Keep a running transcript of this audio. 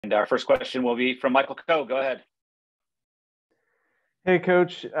And our first question will be from Michael Coe. Go ahead. Hey,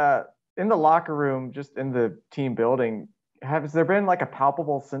 Coach. In the locker room, just in the team building, has there been like a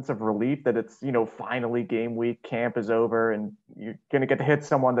palpable sense of relief that it's, finally game week, camp is over, and you're going to get to hit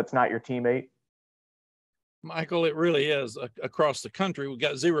someone that's not your teammate? Michael, it really is. Across the country, we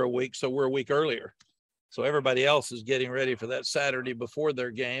got 0 weeks, so we're a week earlier. So everybody else is getting ready for that Saturday before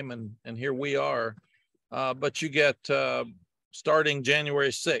their game, and here we are. But you get starting January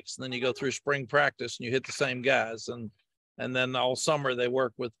 6th, and then you go through spring practice and you hit the same guys. And then all summer they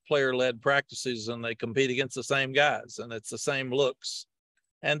work with player-led practices and they compete against the same guys, and it's the same looks.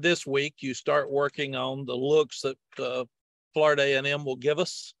 And this week you start working on the looks that Florida A&M will give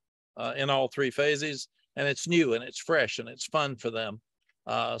us in all 3 phases. And it's new and it's fresh and it's fun for them.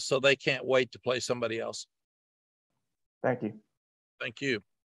 So they can't wait to play somebody else. Thank you. Thank you.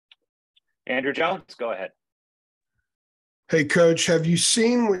 Andrew Jones, go ahead. Hey, Coach, have you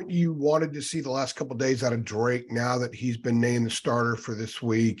seen what you wanted to see the last couple of days out of Drake now that he's been named the starter for this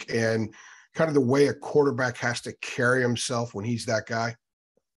week, and kind of the way a quarterback has to carry himself when he's that guy?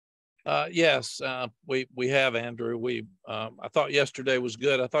 Yes, we have, Andrew. I thought yesterday was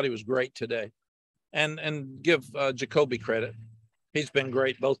good. I thought he was great today. And give Jacoby credit. He's been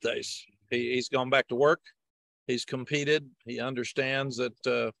great both days. He's gone back to work. He's competed. He understands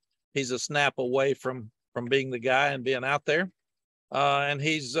that he's a snap away from being the guy and being out there. And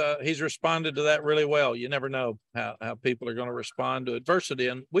he's responded to that really well. You never know how people are going to respond to adversity.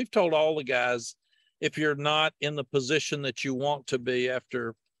 And we've told all the guys, if you're not in the position that you want to be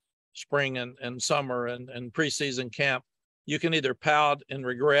after spring and summer and preseason camp, you can either pout and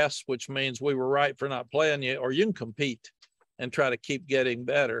regress, which means we were right for not playing you, or you can compete and try to keep getting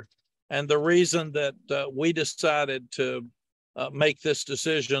better. And the reason that we decided to make this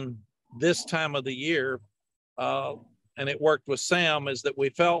decision this time of the year, and it worked with Sam, is that we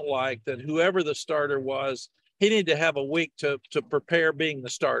felt like that whoever the starter was, he needed to have a week to prepare being the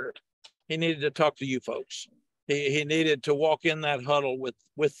starter. He needed to talk to you folks. He needed to walk in that huddle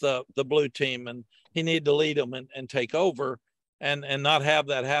with the blue team, and he needed to lead them and take over and not have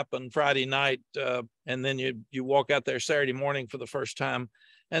that happen Friday night. And then you walk out there Saturday morning for the first time.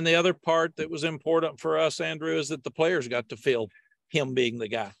 And the other part that was important for us, Andrew, is that the players got to feel him being the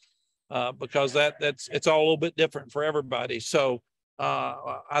guy, because it's all a little bit different for everybody. So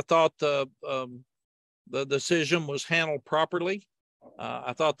I thought the decision was handled properly.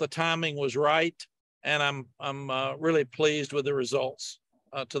 I thought the timing was right, and I'm really pleased with the results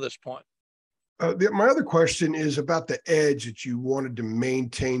to this point. My other question is about the edge that you wanted to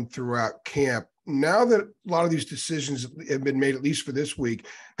maintain throughout camp. Now that a lot of these decisions have been made, at least for this week,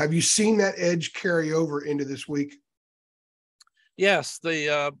 have you seen that edge carry over into this week? Yes, we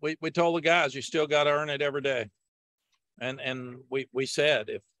told the guys, you still got to earn it every day. And we said,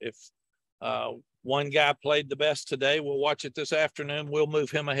 if one guy played the best today, we'll watch it this afternoon, we'll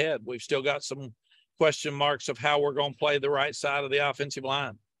move him ahead. We've still got some question marks of how we're going to play the right side of the offensive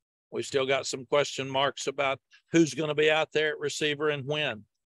line. We've still got some question marks about who's going to be out there at receiver and when,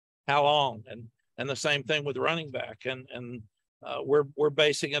 how long, and the same thing with running back. And we're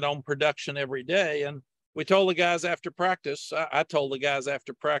basing it on production every day. And we told the guys after practice, I told the guys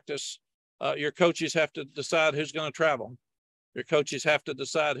after practice, your coaches have to decide who's going to travel. Your coaches have to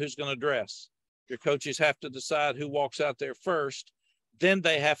decide who's going to dress. Your coaches have to decide who walks out there first. Then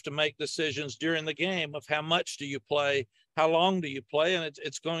they have to make decisions during the game of how much do you play, how long do you play, and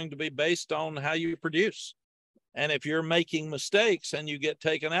it's going to be based on how you produce. And if you're making mistakes and you get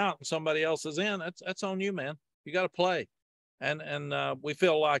taken out and somebody else is in, that's on you, man. You got to play. And we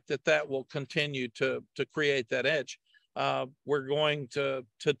feel like that will continue to create that edge. We're going to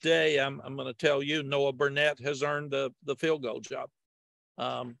today, I'm going to tell you, Noah Burnett has earned the field goal job.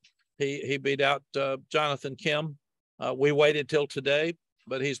 He beat out Jonathan Kim. We waited till today,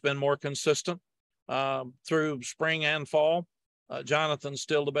 but he's been more consistent through spring and fall. Jonathan's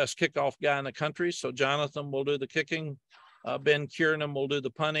still the best kickoff guy in the country, so Jonathan will do the kicking. Ben Kiernan will do the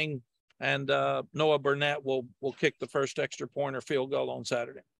punting, and Noah Burnett will kick the first extra point or field goal on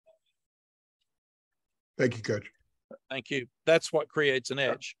Saturday. Thank you, Coach. Thank you. That's what creates an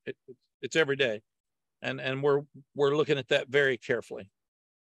edge. It's every day, and we're looking at that very carefully.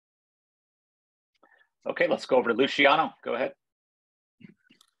 Okay, let's go over to Luciano. Go ahead.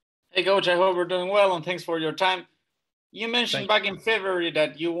 Hey, Coach, I hope we're doing well, and thanks for your time. You mentioned back in February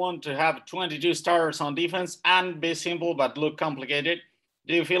that you want to have 22 starters on defense and be simple but look complicated.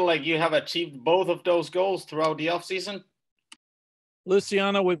 Do you feel like you have achieved both of those goals throughout the offseason?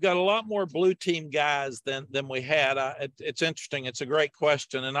 Luciano, we've got a lot more blue team guys than we had. It's interesting. It's a great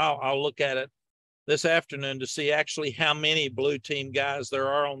question, and I'll look at it this afternoon to see actually how many blue team guys there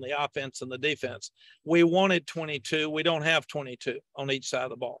are on the offense and the defense. We wanted 22. We don't have 22 on each side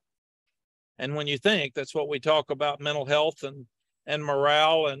of the ball. And when you think, that's what we talk about, mental health and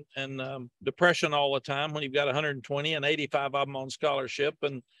morale and depression all the time, when you've got 120 and 85 of them on scholarship,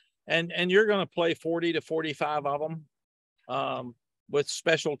 and you're going to play 40 to 45 of them with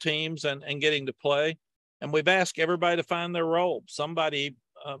special teams and getting to play. And we've asked everybody to find their role. Somebody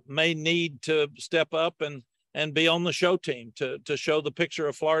may need to step up and be on the show team to show the picture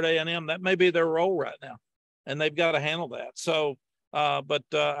of Florida A&M. That may be their role right now, and they've got to handle that. So, but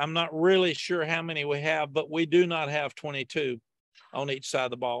I'm not really sure how many we have, but we do not have 22 on each side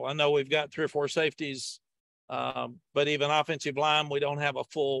of the ball. I know we've got 3 or 4 safeties, but even offensive line, we don't have a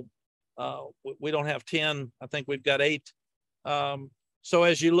full, we don't have 10. I think we've got 8. So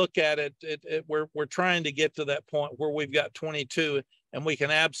as you look at it, we're trying to get to that point where we've got 22 and we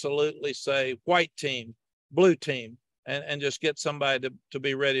can absolutely say white team, blue team, and just get somebody to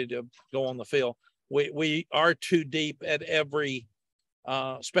be ready to go on the field. We are too deep at every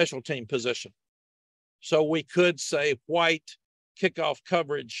special team position. So we could say white kickoff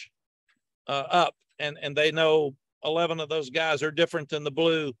coverage up, and they know 11 of those guys are different than the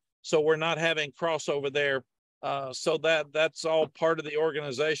blue. So we're not having crossover there. So that's all part of the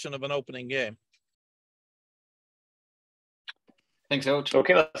organization of an opening game. Thanks, Coach.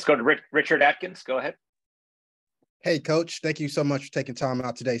 Okay, let's go to Richard Atkins. Go ahead. Hey, Coach. Thank you so much for taking time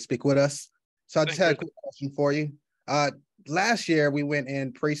out today to speak with us. So I just had a quick question for you. Last year, we went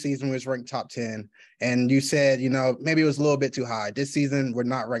in preseason, we was ranked top 10, and you said, maybe it was a little bit too high. This season, we're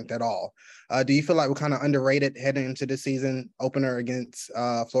not ranked at all. Do you feel like we're kind of underrated heading into this season opener against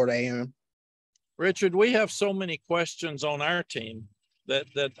Florida A&M? Richard, we have so many questions on our team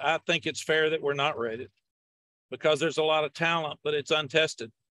that I think it's fair that we're not rated, because there's a lot of talent, but it's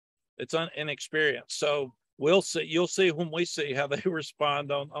untested. It's inexperienced. So we'll see. You'll see when we see how they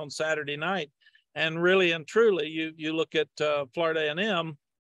respond on Saturday night. And really and truly, you look at Florida A&M,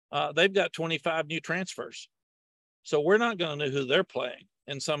 they've got 25 new transfers. So we're not going to know who they're playing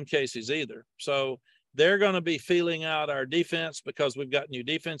in some cases either. So they're going to be feeling out our defense because we've got new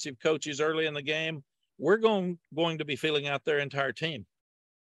defensive coaches early in the game. We're going to be feeling out their entire team,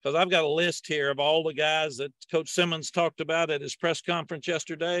 because I've got a list here of all the guys that Coach Simmons talked about at his press conference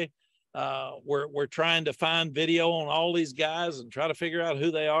yesterday. We're trying to find video on all these guys and try to figure out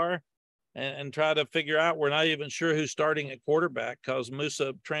who they are, and try to figure out, we're not even sure who's starting at quarterback because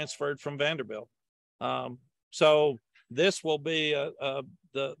Musa transferred from Vanderbilt. So this will be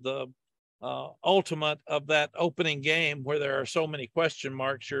the ultimate of that opening game where there are so many question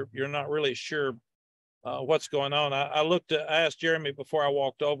marks. You're not really sure what's going on. I asked Jeremy before I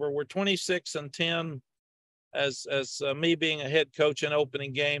walked over. We're 26-10 as me being a head coach in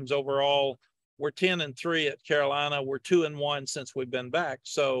opening games overall. We're 10-3 at Carolina. We're 2-1 since we've been back.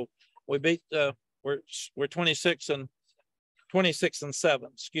 So we beat we're 26-7,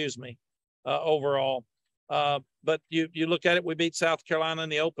 excuse me, overall. But you look at it, we beat South Carolina in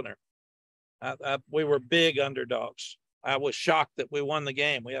the opener. We were big underdogs. I was shocked that we won the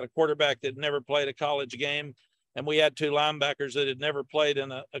game. We had a quarterback that never played a college game, and we had 2 linebackers that had never played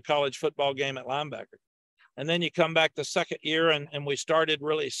in a college football game at linebacker. And then you come back the second year, and we started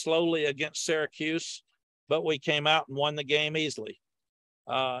really slowly against Syracuse, but we came out and won the game easily,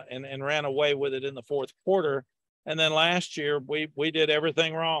 and ran away with it in the fourth quarter. And then last year, we did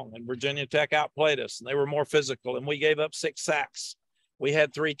everything wrong, and Virginia Tech outplayed us, and they were more physical, and we gave up 6 sacks. We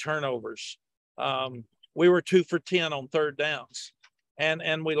had 3 turnovers. We were 2 for 10 on third downs,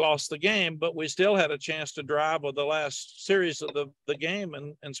 and we lost the game, but we still had a chance to drive with the last series of the game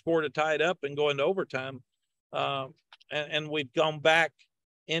and score to tie it up and go into overtime. And we've gone back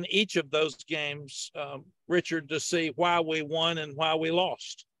in each of those games, Richard, to see why we won and why we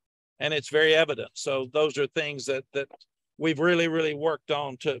lost. And it's very evident. So those are things that we've really, really worked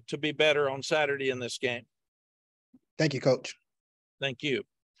on to be better on Saturday in this game. Thank you, Coach. Thank you.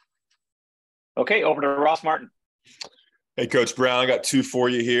 Okay, over to Ross Martin. Hey, Coach Brown, I got 2 for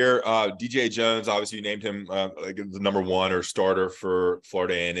you here. DJ Jones, obviously you named him like the number 1 or starter for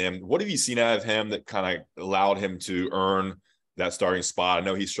Florida A&M. What have you seen out of him that kind of allowed him to earn that starting spot? I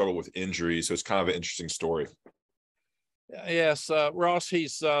know he struggled with injuries, so it's kind of an interesting story. Yes, Ross, he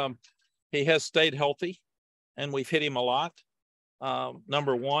has stayed healthy, and we've hit him a lot,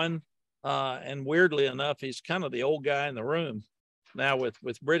 number 1. And weirdly enough, he's kind of the old guy in the room. Now with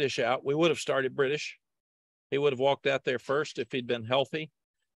British out, we would have started British. He would have walked out there first if he'd been healthy.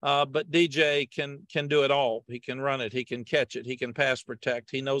 But DJ can do it all. He can run it. He can catch it. He can pass protect.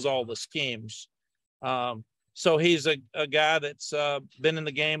 He knows all the schemes. So he's a guy that's been in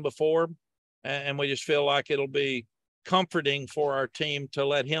the game before. and we just feel like it'll be comforting for our team to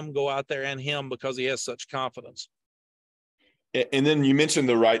let him go out there and him because he has such confidence. And then you mentioned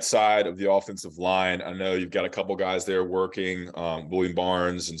the right side of the offensive line. I know you've got a couple guys there working, William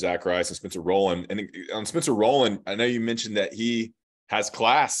Barnes and Zach Rice and Spencer Rowland. And on Spencer Rowland, I know you mentioned that he has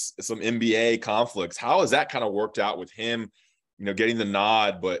class, some NBA conflicts. How has that kind of worked out with him, getting the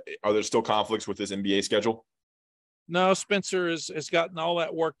nod, but are there still conflicts with this NBA schedule? No, Spencer has gotten all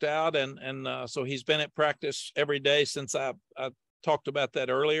that worked out. And so he's been at practice every day since I talked about that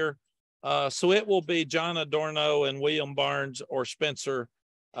earlier. So it will be John Adorno and William Barnes or Spencer,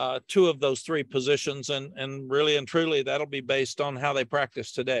 two of those three positions. And really and truly, that'll be based on how they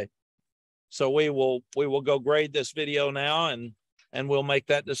practice today. So we will go grade this video now and we'll make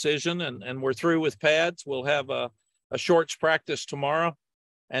that decision. And we're through with pads. We'll have a shorts practice tomorrow.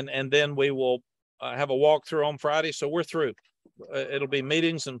 And then we will have a walkthrough on Friday. So we're through. It'll be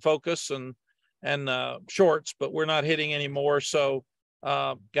meetings and focus and shorts, but we're not hitting anymore. So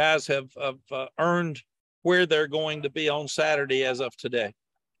guys have earned where they're going to be on Saturday as of today.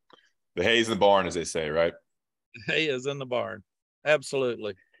 The hay's in the barn, as they say, right? Hay is in the barn.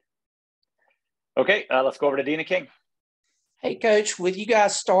 Absolutely. Okay, let's go over to Dina King. Hey, Coach, with you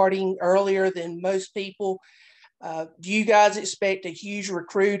guys starting earlier than most people, do you guys expect a huge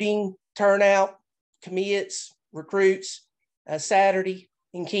recruiting turnout, commits, recruits, Saturday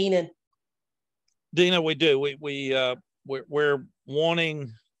in Keenan? Dina, we do. We're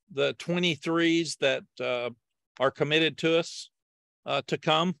wanting the 23s that are committed to us to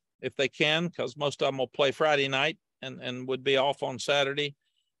come if they can, because most of them will play Friday night and would be off on Saturday.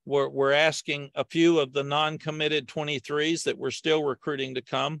 We're asking a few of the non-committed 23s that we're still recruiting to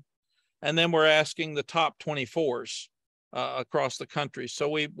come. And then we're asking the top 24s across the country. So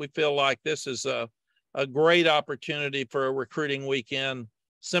we feel like this is a great opportunity for a recruiting weekend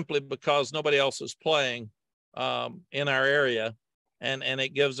simply because nobody else is playing in our area. And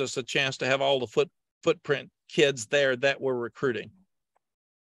it gives us a chance to have all the footprint kids there that we're recruiting.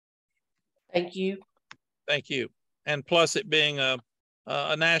 Thank you. Thank you. And plus it being a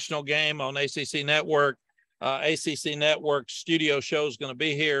national game on ACC Network, ACC Network studio show is going to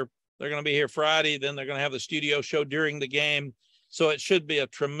be here. They're going to be here Friday. Then they're going to have the studio show during the game. So it should be a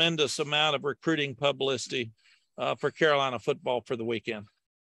tremendous amount of recruiting publicity for Carolina football for the weekend.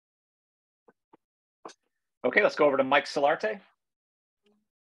 Okay, let's go over to Mike Solarte.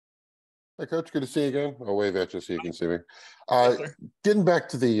 Hi, Coach. Good to see you again. I'll wave at you so you can see me. Getting back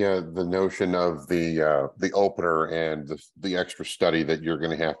to the notion of the opener and the extra study that you're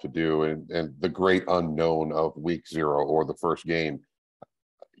going to have to do and the great unknown of week 0 or the first game.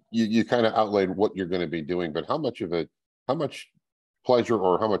 You kind of outlined what you're going to be doing, but how much pleasure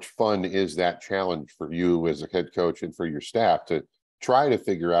or how much fun is that challenge for you as a head coach and for your staff to try to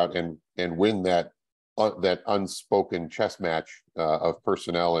figure out and win that unspoken chess match of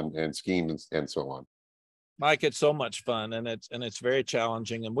personnel and schemes and so on? Mike, it's so much fun and it's very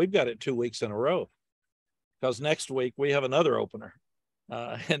challenging, and we've got it 2 weeks in a row because next week we have another opener,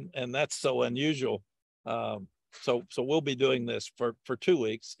 and that's so unusual. So we'll be doing this for 2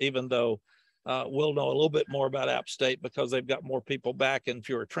 weeks, even though we'll know a little bit more about App State because they've got more people back and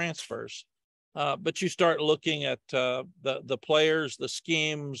fewer transfers. But you start looking at the players, the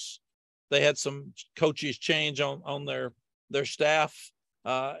schemes. They had some coaches change on their staff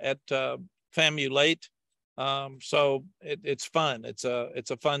at FAMU late. So it's fun. It's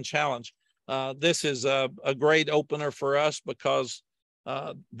a fun challenge. This is a great opener for us because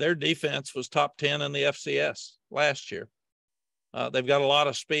their defense was top 10 in the FCS last year. They've got a lot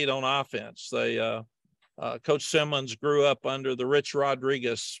of speed on offense. Coach Simmons grew up under the Rich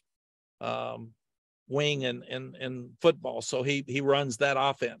Rodriguez wing in football. So he runs that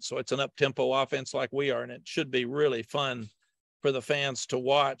offense. So it's an up-tempo offense like we are, and it should be really fun for the fans to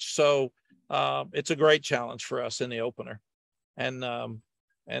watch. So it's a great challenge for us in the opener. And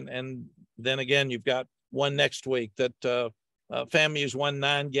then again, you've got one next week that FAMU's won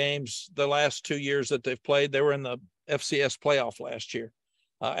 9 games the last 2 years that they've played. They were in the FCS playoff last year.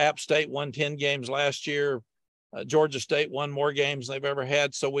 App State won 10 games last year. Georgia State won more games than they've ever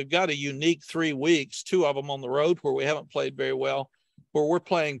had. So we've got a unique 3 weeks, 2 of them on the road where we haven't played very well, where we're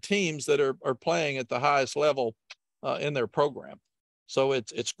playing teams that are playing at the highest level in their program. So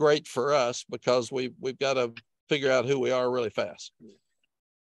it's great for us because we've got to figure out who we are really fast.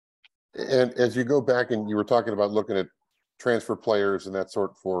 And as you go back and you were talking about looking at transfer players and that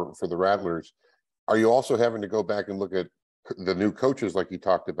sort for the Rattlers, are you also having to go back and look at the new coaches like you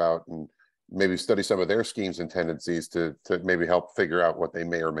talked about and maybe study some of their schemes and tendencies to maybe help figure out what they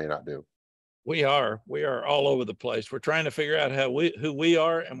may or may not do? We are all over the place. We're trying to figure out who we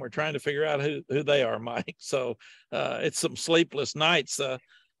are, and we're trying to figure out who they are, Mike. So it's some sleepless nights.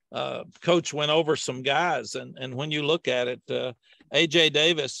 Coach went over some guys, and when you look at it, AJ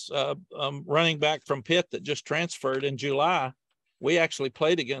Davis, running back from Pitt that just transferred in July, we actually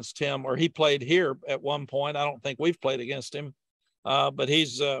played against him, or he played here at one point. I don't think we've played against him, but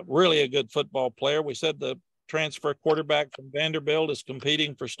he's really a good football player. We said the transfer quarterback from Vanderbilt is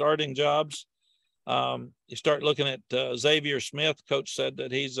competing for starting jobs. You start looking at Xavier Smith. Coach said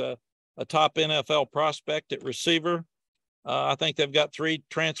that he's a top NFL prospect at receiver. I think they've got 3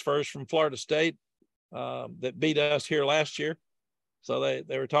 transfers from Florida State that beat us here last year. So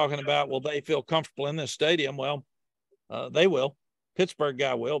they were talking about, will they feel comfortable in this stadium? Well, they will. Pittsburgh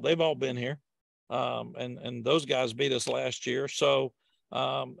guy will. They've all been here. And those guys beat us last year. So,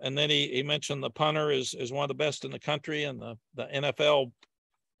 and then he mentioned the punter is one of the best in the country, and the NFL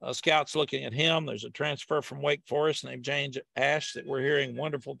scouts looking at him. There's a transfer from Wake Forest named James Ash that we're hearing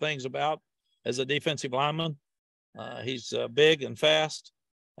wonderful things about as a defensive lineman. He's big and fast.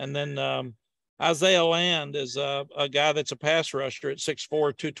 And then Isaiah Land is a guy that's a pass rusher at 6'4",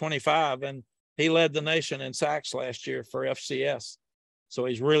 225, and he led the nation in sacks last year for FCS. So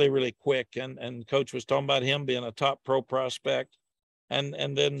he's really, really quick. And Coach was talking about him being a top pro prospect. And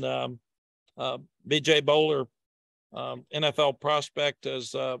then B.J. Bowler, NFL prospect,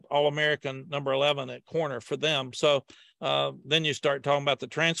 as All-American number 11 at corner for them. So then you start talking about the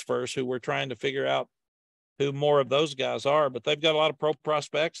transfers, who we're trying to figure out who more of those guys are. But they've got a lot of pro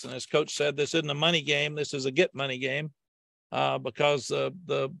prospects. And as Coach said, this isn't a money game. This is a get money game because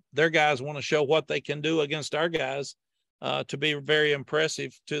their guys want to show what they can do against our guys to be very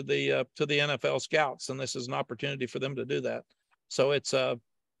impressive to the NFL scouts. And this is an opportunity for them to do that. So it's a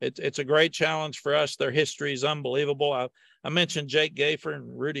great challenge for us. Their history is unbelievable. I mentioned Jake Gaffer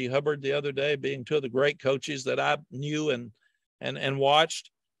and Rudy Hubbard the other day being 2 of the great coaches that I knew and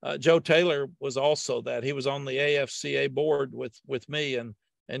watched. Joe Taylor was also that. He was on the AFCA board with me, and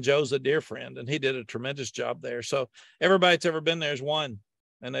Joe's a dear friend, and he did a tremendous job there. So everybody that's ever been there has won,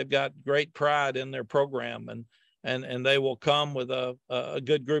 and they've got great pride in their program, and they will come with a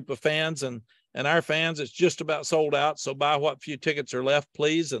good group of fans, and our fans, it's just about sold out. So buy what few tickets are left,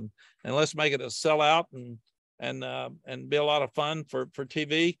 please, and let's make it a sellout and be a lot of fun for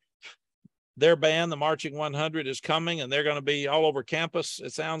TV. Their band, the Marching 100, is coming, and they're going to be all over campus,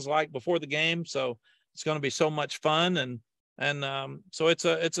 it sounds like, before the game. So it's going to be so much fun, and so it's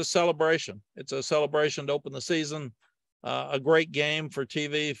a celebration. It's a celebration to open the season. A great game for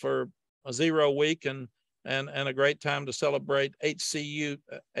TV for a 0 week, and a great time to celebrate HBCUs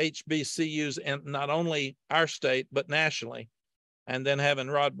in not only our state, but nationally. And then having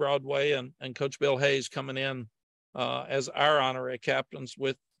Rod Broadway and Coach Bill Hayes coming in as our honorary captains,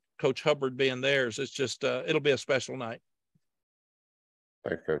 with Coach Hubbard being theirs. It's just, it'll be a special night.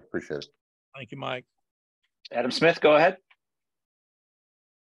 Thanks, Coach. Appreciate it. Thank you, Mike. Adam Smith, go ahead.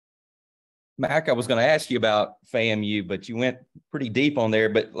 Mack, I was going to ask you about FAMU, but you went pretty deep on there.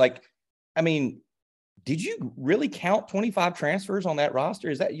 But did you really count 25 transfers on that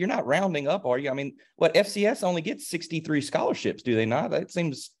roster? Is that, you're not rounding up, are you? I mean, what, FCS only gets 63 scholarships, do they not? That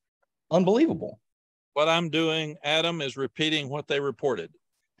seems unbelievable. What I'm doing, Adam, is repeating what they reported.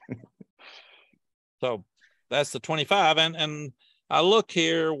 So that's the 25. And I look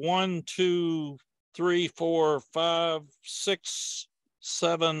here, 1, 2, 3, 4, 5, 6,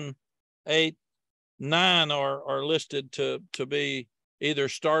 7, 8, 9 are listed to be either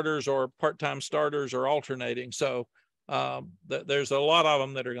starters or part-time starters or alternating. So there's a lot of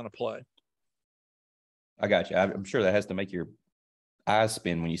them that are going to play. I got you. I'm sure that has to make your eyes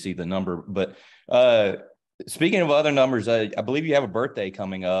spin when you see the number. But speaking of other numbers, I believe you have a birthday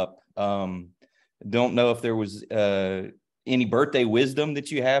coming up. Don't know if there was any birthday wisdom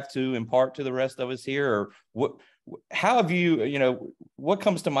that you have to impart to the rest of us here, or how have you, what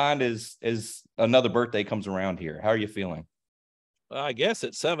comes to mind as another birthday comes around here? How are you feeling? I guess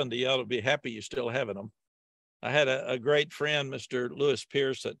at 70, you ought to be happy you're still having them. I had a great friend, Mr. Lewis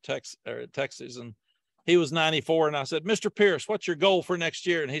Pierce at Texas, and he was 94. And I said, Mr. Pierce, what's your goal for next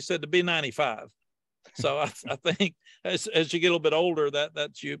year? And he said to be 95. So I think as you get a little bit older,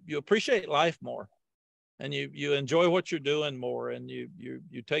 that you appreciate life more, and you enjoy what you're doing more, and you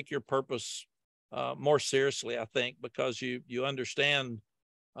take your purpose more seriously, I think, because you understand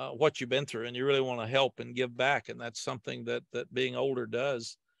what you've been through, and you really want to help and give back. And that's something that being older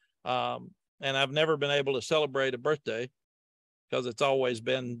does. And I've never been able to celebrate a birthday because it's always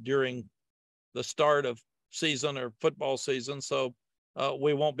been during the start of season or football season. So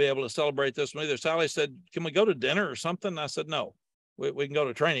we won't be able to celebrate this one either. Sally said, can we go to dinner or something? And I said, no, we can go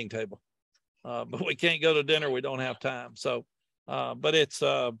to training table. but we can't go to dinner. We don't have time. So, but it's,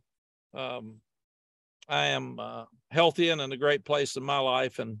 I am healthy and in a great place in my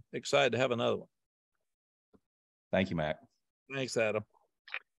life and excited to have another one. Thank you, Mac. Thanks, Adam.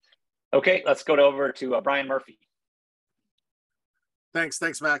 Okay, let's go over to Brian Murphy.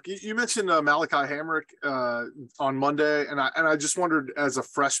 Thanks, Mac. You mentioned Malachi Hamrick on Monday, and I just wondered, as a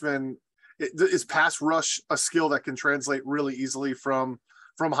freshman, is pass rush a skill that can translate really easily from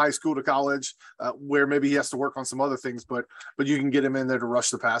high school to college, where maybe he has to work on some other things, but you can get him in there to rush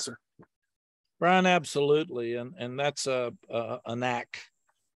the passer? Brian, absolutely, and that's a knack,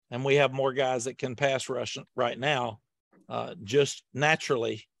 and we have more guys that can pass rush right now, just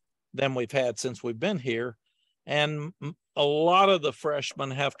naturally, than we've had since we've been here. And a lot of the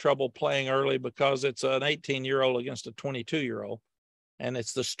freshmen have trouble playing early because it's an 18-year-old against a 22-year-old, and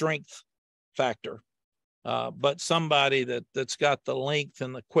it's the strength factor. But somebody that's got the length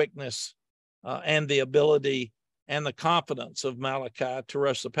and the quickness and the ability and the confidence of Malachi to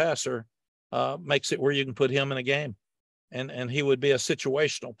rush the passer makes it where you can put him in a game. And he would be a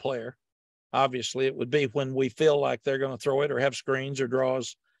situational player. Obviously, it would be when we feel like they're going to throw it or have screens or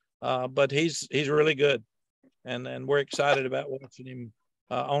draws. But he's really good. And we're excited about watching him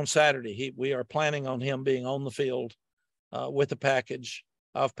on Saturday. We are planning on him being on the field with a package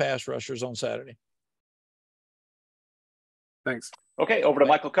of pass rushers on Saturday. Thanks. Okay, over to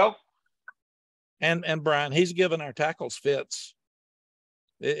Michael Coe. And Brian, he's given our tackles fits.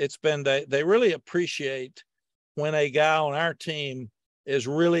 It's been, they really appreciate when a guy on our team is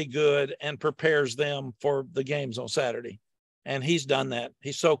really good and prepares them for the games on Saturday. And he's done that.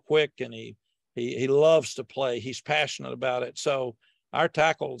 He's so quick, and he loves to play. He's passionate about it. So our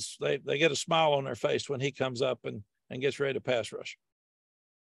tackles, they get a smile on their face when he comes up and gets ready to pass rush.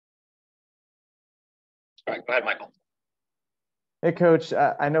 All right, go ahead, Michael. Hey, Coach,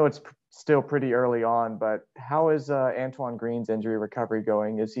 I know it's still pretty early on, but how is Antoine Green's injury recovery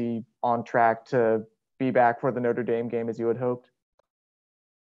going? Is he on track to be back for the Notre Dame game as you had hoped?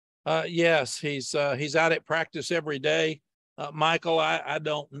 Yes, he's out at practice every day. Michael, I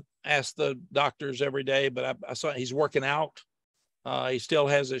don't ask the doctors every day, but I saw he's working out. He still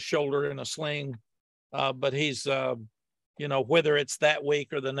has his shoulder in a sling, but he's, whether it's that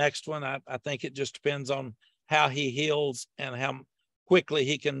week or the next one, I think it just depends on how he heals and how quickly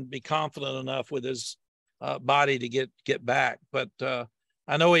he can be confident enough with his body to get back. But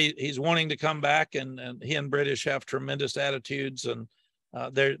I know he's wanting to come back, and he and British have tremendous attitudes, and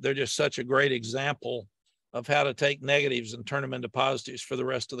they're just such a great example of how to take negatives and turn them into positives for the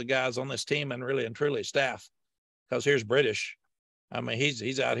rest of the guys on this team and really and truly staff. Because here's British. I mean,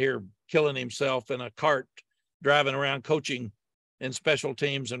 he's out here killing himself in a cart, driving around coaching in special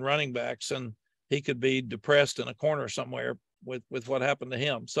teams and running backs, and he could be depressed in a corner somewhere with what happened to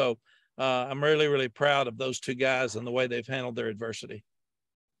him. So I'm really, really proud of those two guys and the way they've handled their adversity.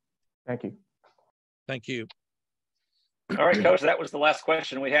 Thank you. Thank you. All right, Coach, that was the last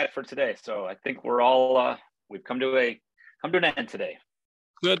question we had for today. So I think we're all, we've come to an end today.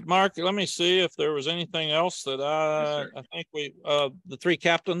 Good, Mark. Let me see if there was anything else that I think the three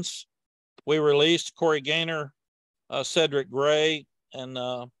captains we released: Corey Gaynor, Cedric Gray, and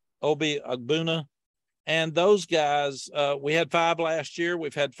Obi Agbuna. And those guys, we had 5 last year.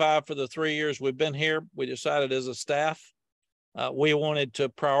 We've had 5 for the 3 years we've been here. We decided as a staff, we wanted to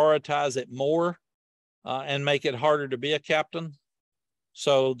prioritize it more and make it harder to be a captain.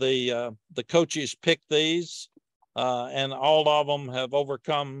 So the coaches picked these, and all of them have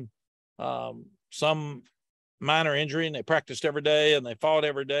overcome some minor injury, and they practiced every day, and they fought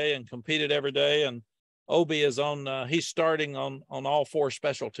every day, and competed every day. And Obi is he's starting on all 4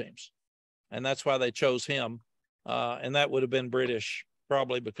 special teams, and that's why they chose him. And that would have been British,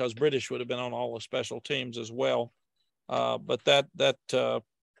 probably, because British would have been on all the special teams as well. But that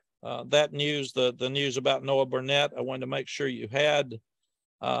news, the news about Noah Burnett, I wanted to make sure you had.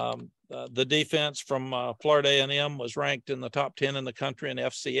 The defense from Florida A&M was ranked in the top 10 in the country in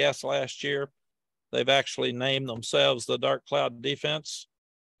FCS last year. They've actually named themselves the Dark Cloud Defense.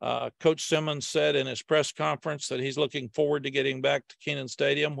 Coach Simmons said in his press conference that he's looking forward to getting back to Kenan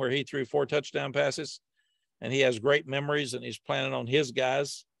Stadium, where he threw 4 touchdown passes, and he has great memories, and he's planning on his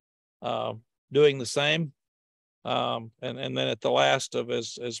guys doing the same. And then at the last of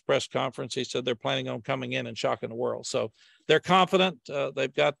his press conference, he said they're planning on coming in and shocking the world. So they're confident.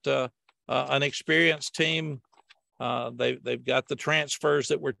 They've got an experienced team. They've got the transfers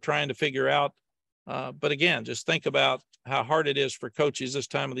that we're trying to figure out. But again, just think about how hard it is for coaches this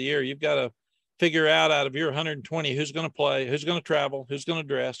time of the year. You've got to figure out of your 120, who's going to play, who's going to travel, who's going to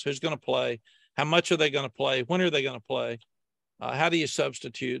dress, who's going to play, how much are they going to play, when are they going to play, how do you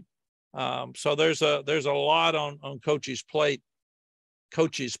substitute? So there's a lot on coaches' plates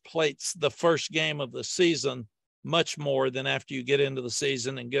the first game of the season, much more than after you get into the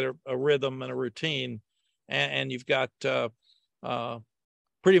season and get a rhythm and a routine, and you've got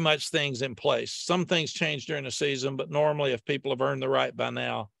pretty much things in place. Some things change during the season, but normally if people have earned the right by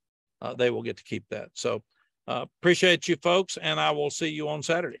now, they will get to keep that. So appreciate you folks, and I will see you on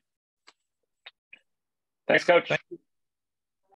Saturday. Thanks, Coach. Thank you.